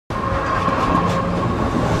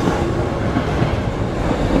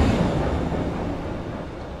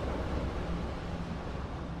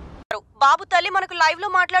బాబు తల్లి మనకు లైవ్ లో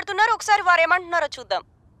మాట్లాడుతున్నారు. ఒకసారి వారు ఏమంటున్నారో చూద్దాం.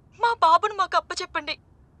 మా బాబును మాకు అప్పచెప్పండి.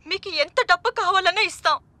 మీకు ఎంత డబ్బు కావాలన్నా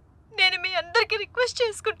ఇస్తాం. నేను మీ అందరికి రిక్వెస్ట్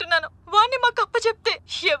చేసుకుంటున్నాను. వాణ్ణి మాకు అప్పచెప్తే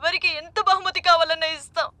ఎవరికి ఎంత బహుమతి కావాలన్నా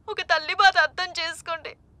ఇస్తాం. ఒక తల్లి బాధ అర్థం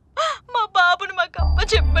చేసుకోండి. మా బాబును మాకు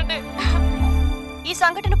అప్పచెప్పండి. ఈ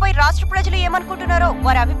సంఘటనపై రాష్ట్ర ప్రజలు ఏమనుకుంటున్నారో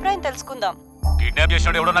వారి అభిప్రాయం తెలుసుకుందాం. కిడ్నాప్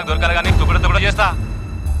చేసినోడు ఎవడో నాకు దొరకాలి కానీ తుగుడు చేస్తా.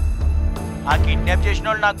 ఆ కిడ్నాప్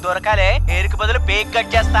చేసినోడు నాకు దొరకాలే, హెయిర్కి బదులు పేక్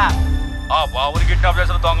కట్ చేస్తా. ఆ బాబుని కిడ్నాప్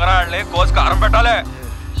చేసిన దొంగరాళ్ళని కోసి కారం పెట్టాలి.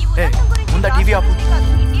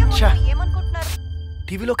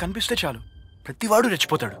 టీవీలో కనిపిస్తే చాలు ప్రతివాడు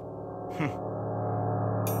రెచ్చిపోతాడు.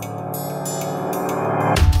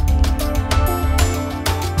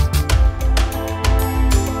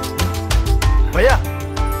 భయ్యా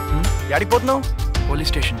యాడిపోతున్నావు?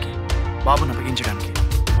 పోలీస్ స్టేషన్కి బాబును అప్పగించడానికి.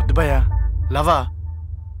 వద్దు భయ్యా, లవా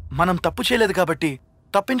మనం తప్పు చేయలేదు కాబట్టి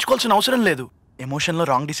తప్పించుకోవాల్సిన అవసరం లేదు. ఎమోషన్లో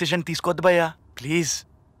రాంగ్ డిసిషన్ తీసుకోవద్దు భయ్యా ప్లీజ్.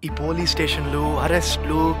 ఈ పోలీస్ స్టేషన్లు,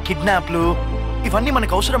 అరెస్ట్లు, కిడ్నాప్లు ఇవన్నీ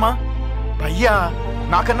మనకు అవసరమా? భయ్యా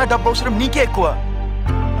నాకన్నా డబ్బు అవసరం నీకే ఎక్కువ.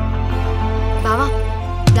 బావా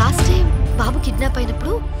లాస్ట్ టైం బాబు కిడ్నాప్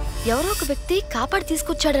అయినప్పుడు ఎవరో ఒక వ్యక్తి కాపాడి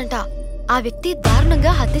తీసుకొచ్చాడంట. ఆ వ్యక్తి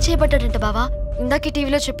దారుణంగా హత్య చేయబడ్డాడంట బావా. ఇందాక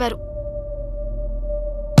టీవీలో చెప్పారు.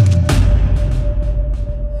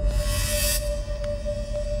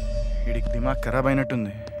 వీడికి దిమాగ్ ఖరాబ్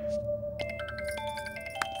అయినట్టుంది.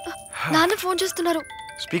 నాన్న ఫోన్ చేస్తున్నారు.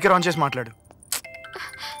 స్పీకర్ ఆన్ చేసి మాట్లాడు.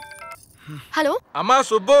 హలో అమ్మా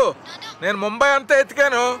సుబ్బు, నేను ముంబై అంతా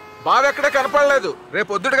ఎతికాను, బావ ఎక్కడ కనపడలేదు. రేపు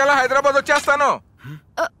పొద్దుటికల్లా హైదరాబాద్ వచ్చేస్తాను.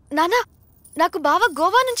 నాన్న నాకు బావ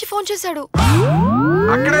గోవా నుంచి ఫోన్ చేశాడు.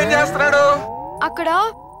 అక్కడేం చేస్తున్నాడు? అక్కడ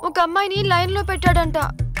ఒక అమ్మాయిని లైన్ లో పెట్టాడంట.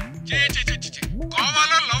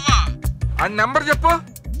 ఆ నెంబర్ చెప్పు.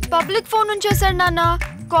 పబ్లిక్ ఫోన్ నుంచి చేశాడు నాన్న.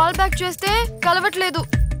 కాల్ బ్యాక్ చేస్తే కలవట్లేదు.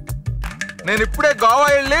 నేను ఇప్పుడే గోవా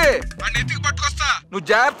వెళ్ళి ఎతికి పట్టుకొస్తా. నువ్వు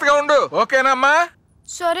జాగ్రత్తగా ఉండు, ఓకేనమ్మా?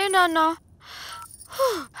 సరే నాన్న.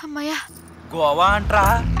 అమ్మయ్యా. గోవా అంట్రా,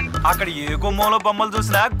 అక్కడ ఏ గుమ్మంలో బొమ్మలు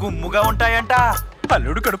చూసినా గుమ్ముగా ఉంటాయంట.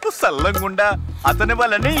 అల్లుడు కడుపు సల్లంగుండా అతని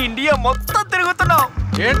వల్లనే ఇండియా మొత్తం తిరుగుతున్నాం.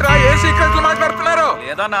 ఏంట్రా ఏ సీక్రెట్లు మాట్లాడుతున్నారు?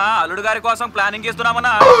 లేదన్నా, అల్లుడు గారి కోసం ప్లానింగ్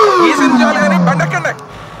చేస్తున్నామన్నా. ఈ సినిమాలు కానీ బండెక్కండి.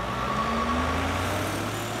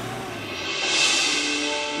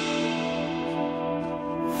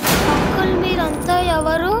 అంకుల్ మీరంతా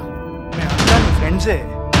ఎవరు? ఫ్రెండ్సే.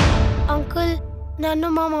 అంకుల్ నన్ను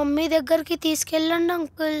మా మమ్మీ దగ్గరికి తీసుకెళ్ళండి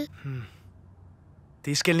అంకుల్.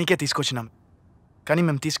 తీసుకెళ్ళనికే తీసుకొచ్చినాం, కానీ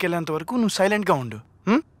మేము తీసుకెళ్ళేంత వరకు నువ్వు సైలెంట్గా ఉండు.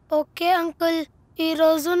 Okay uncle.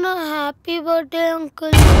 ఈరోజు నా happy birthday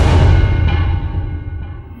uncle.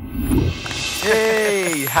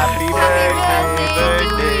 Happy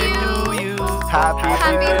birthday to you. Happy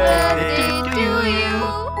birthday to you.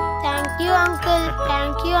 Thank you uncle.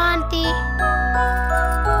 Thank you aunty.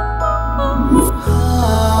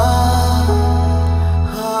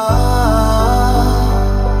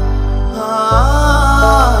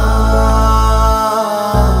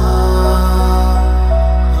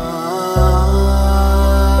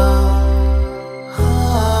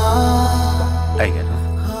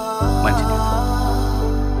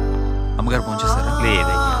 అమ్మగారు పోంచేస్తారా?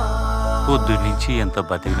 లేదయ్యా, పొద్దు నుంచి ఎంత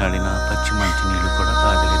బతికినాడినా పచ్చి మంచి నీళ్ళు కూడా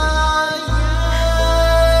తాగలేదయ్యా.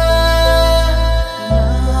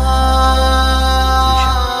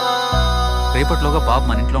 రేపట్లోగా బాబు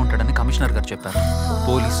మన ఇంట్లో ఉంటాడని కమిషనర్ గారు చెప్పారు.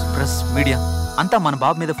 పోలీస్, ప్రెస్, మీడియా అంతా మన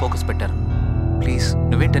బాబు మీద ఫోకస్ పెట్టారు. ప్లీజ్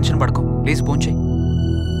నువ్వేం టెన్షన్ పడకు, ప్లీజ్ ఫోన్ చేయి.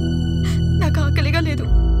 నాకు ఆకలిగా లేదు,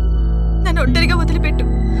 నన్ను ఒంటరిగా వదిలిపెట్టు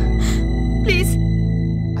ప్లీజ్.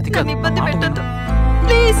 నన్ను ఇబ్బంది పెట్టొద్దు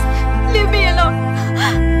ప్లీజ్. Leave me alone.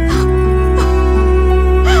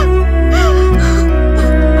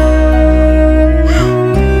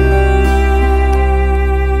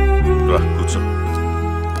 కూర్చో.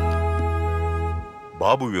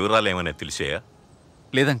 బాబు వివరాలు ఏమైనా తెలిసాయా?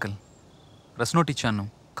 లేదంకల్, ప్రెస్ నోట్ ఇచ్చాను,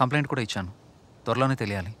 కంప్లైంట్ కూడా ఇచ్చాను. త్వరలోనే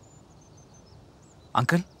తెలియాలి.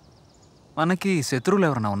 అంకల్, మనకి శత్రువులు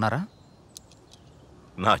ఎవరన్నా ఉన్నారా?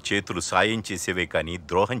 నా చేతులు సాయం చేసేవే కానీ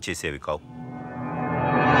ద్రోహం చేసేవి కావు.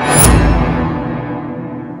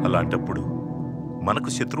 అలాంటప్పుడు మనకు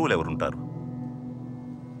శత్రువులు ఎవరుంటారు?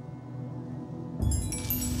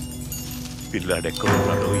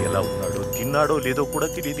 పిల్లాడెక్కడున్నాడో, ఎలా ఉన్నాడో, తిన్నాడో లేదో కూడా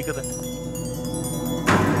తెలియదు కదా.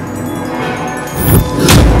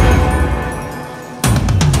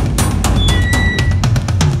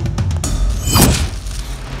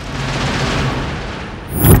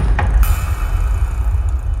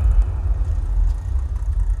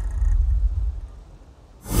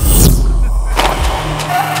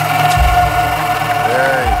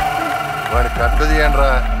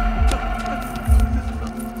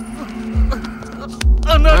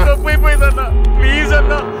 తప్పైపోయింది.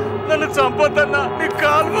 నన్ను చంపొద్దన్నా, నీ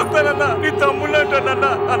కాలు మొక్తానన్నా, నీ తమ్ముళ్ళు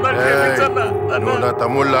అంటానన్నా. అన్న క్షమించన్నా. నువ్వు నా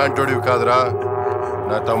తమ్ముళ్ళు లాంటోడివి కాదురా,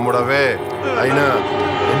 నా తమ్ముడవే. అయినా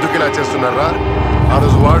ఎందుకు ఇలా చేస్తున్నారా? ఆ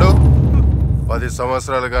రోజు వాడు 10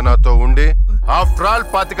 సంవత్సరాలుగా నాతో ఉండి ఆఫ్టర్ ఆల్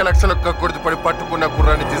 25 లక్షల కక్కుర్తి పడి పట్టుకున్న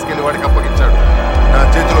కుర్రాన్ని తీసుకెళ్లి వాడికి అప్పగించాడు. నా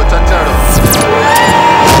చేతిలో చచ్చాడు.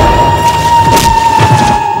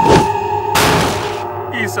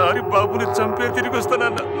 ఈసారి బాబుని చంపే తిరిగి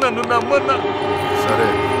వస్తానన్నా, నన్ను నమ్మన్నా. సరే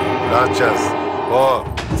రాక్షస్ ఓ.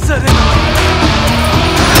 సరే.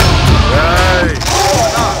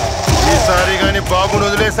 ఈసారి గాని బాబుని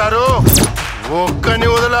వదిలేశారు, ఒక్కని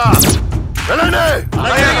వదలా. వెళ్ళండి.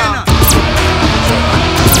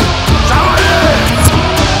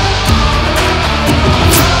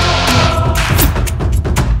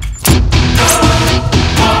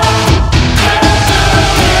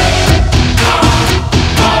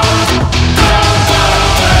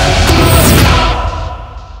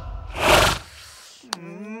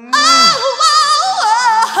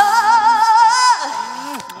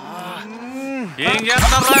 ఏం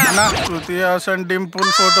చేస్తారా? శృతి హాసన్ డింపుల్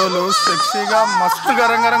ఫోటోలు సెక్సీగా మస్తు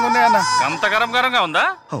గరంగరంగా ఉన్నాయన్న. అంత గరంగా ఉందా?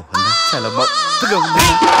 చాలా మస్తుగా ఉంది.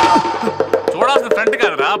 చూడాల్సిన ఫ్రంట్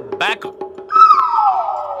కాదురా, బ్యాక్.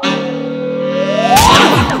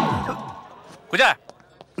 కుజా,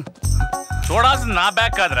 చూడాల్సిన నా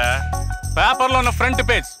బ్యాక్ కాదురా, పేపర్లో ఉన్న ఫ్రంట్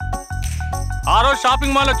పేజ్. ఆ రోజు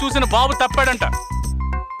షాపింగ్ మాల్లో చూసిన బాబు తప్పాడంట.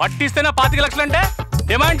 పట్టిస్తేనే 25 లక్షలంటే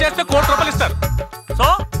డిమాండ్ చేస్తే 1 కోటి రూపాయలు ఇస్తారు. సో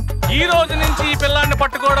ఈ రోజు నుంచి ఈ పిల్లాన్ని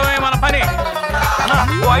పట్టుకోవడమే మన పని.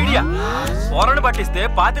 ఐడియా. పోరని పట్టిస్తే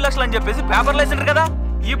 25 లక్షలు అని చెప్పేసి పేపర్లు వేసిండ్రు కదా,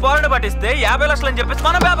 ఈ పోరని పట్టిస్తే 50 లక్షలు అని చెప్పేసి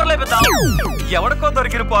మనం పేపర్లు అయిపోతాం. ఎవరికో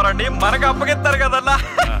దొరికిన పోరండి మనకు అప్పగిస్తారు కదన్నా.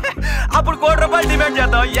 అప్పుడు 1 కోటి రూపాయలు డిమాండ్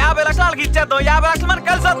చేద్దాం, 50 లక్షలు వాళ్ళకి ఇచ్చేద్దాం, 50 లక్షలు మనకు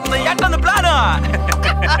కలిసి వస్తుంది. ఎట్టుంది ప్లాన్?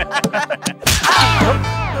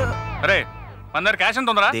 అరే మన దగ్గర క్యాష్ ఎంత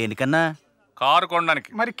ఉందిరా? దేనికన్నా? కారు కొనడానికి.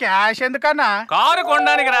 మరి క్యాష్ ఎందుకన్నా? కారు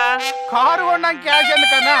కొనడానికి రా. కారు కొనడానికి క్యాష్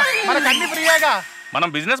ఎందుకన్నా? మనకు అన్ని ఫ్రీగా. మనం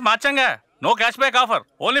business మార్చాంగా, no cash back offer,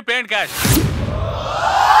 only pay and cash.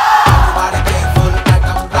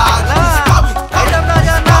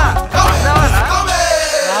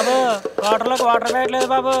 బాబు వాటర్లోకి వాటర్ వేయట్లేదు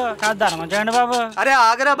బాబు, కాదు ధర్మం చేయండి బాబు. అరే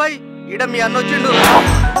ఆగరా బాయ్, ఈడ మీ అన్న వచ్చిండు.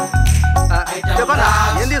 చెప్పన్నా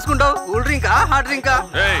ఏం తీసుకుంటావు? Cool డ్రింకా hot డ్రింకా?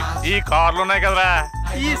 ఈ కార్లు ఉన్నాయి కదరా,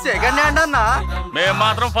 ఈ సెకండ్ హ్యాండ్ అన్నా. మేము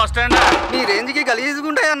మాత్రం ఫస్ట్ హ్యాండ్. నీ రేంజ్ కి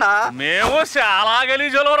గలీజుకుంటాయన్నా. మేము చాలా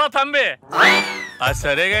గలీజులరా తంబి. అది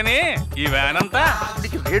సరే గాని ఈ వ్యాన్ అంతా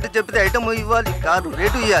రేటు చెప్పితే ఐటమ్ ఇవ్వాలి, కాదు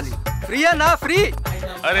రేటు ఇవ్వాలి. ఫ్రీ అన్నా ఫ్రీ.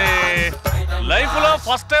 అరే లైఫ్ లో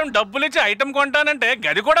ఫస్ట్ టైం డబ్బులు ఇచ్చి ఐటమ్ కొంటానంటే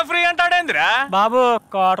గది కూడా ఫ్రీ అంటాడేందిరా? బాబు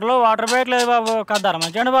కోటలో వాటర్ వేయట్లేదు బాబు, కాదు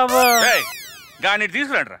ధర్మం చేయండి బాబు. గాని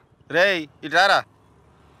తీసుకురండి రా. రేయ్ ఇటు రారా.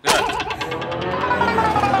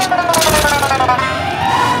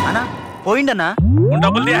 అన్నా పోయిండన్నా.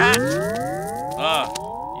 డబ్బులు తీయా.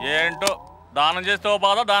 ఏంటో దానం చేస్తే ఓ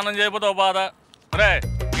బాధ, దానం చేయకపోతే ఓ బాధ. రే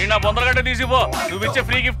ఈ నా బొందరగడ్డ తీసిపో, నువ్వు ఇచ్చే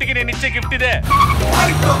ఫ్రీ గిఫ్ట్ కి నేను ఇచ్చే గిఫ్ట్ ఇదే.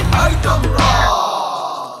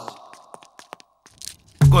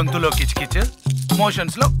 గొంతులో కిచకిచ్,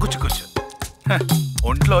 మోషన్స్ లో గుచ్చుకుచ్చు.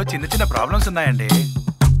 ఒంట్లో చిన్న చిన్న ప్రాబ్లమ్స్ ఉన్నాయండి.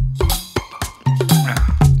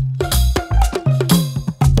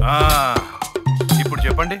 ఇప్పుడు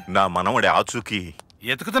చెప్పండి. నా మనవడి ఆచూకీ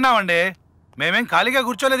ఎతుకుతున్నామండి. మేమేం ఖాళీగా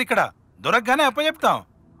కూర్చోలేదు ఇక్కడ, దొరకగానే అప్పచెప్తాం.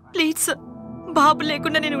 ప్లీజ్ సార్, బాబు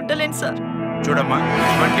లేకుండా నేను ఉండలేను సార్. చూడమ్మా,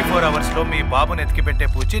 24 అవర్స్ లో మీ బాబుని ఎతికి పెట్టే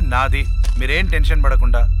పూచి నాది. మీరేం టెన్షన్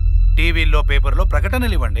పడకుండా టీవీల్లో పేపర్లో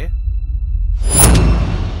ప్రకటనలు ఇవ్వండి.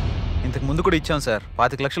 ఇంతకు ముందు కూడా ఇచ్చాం సార్,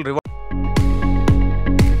 25 లక్షలు రివార్డ్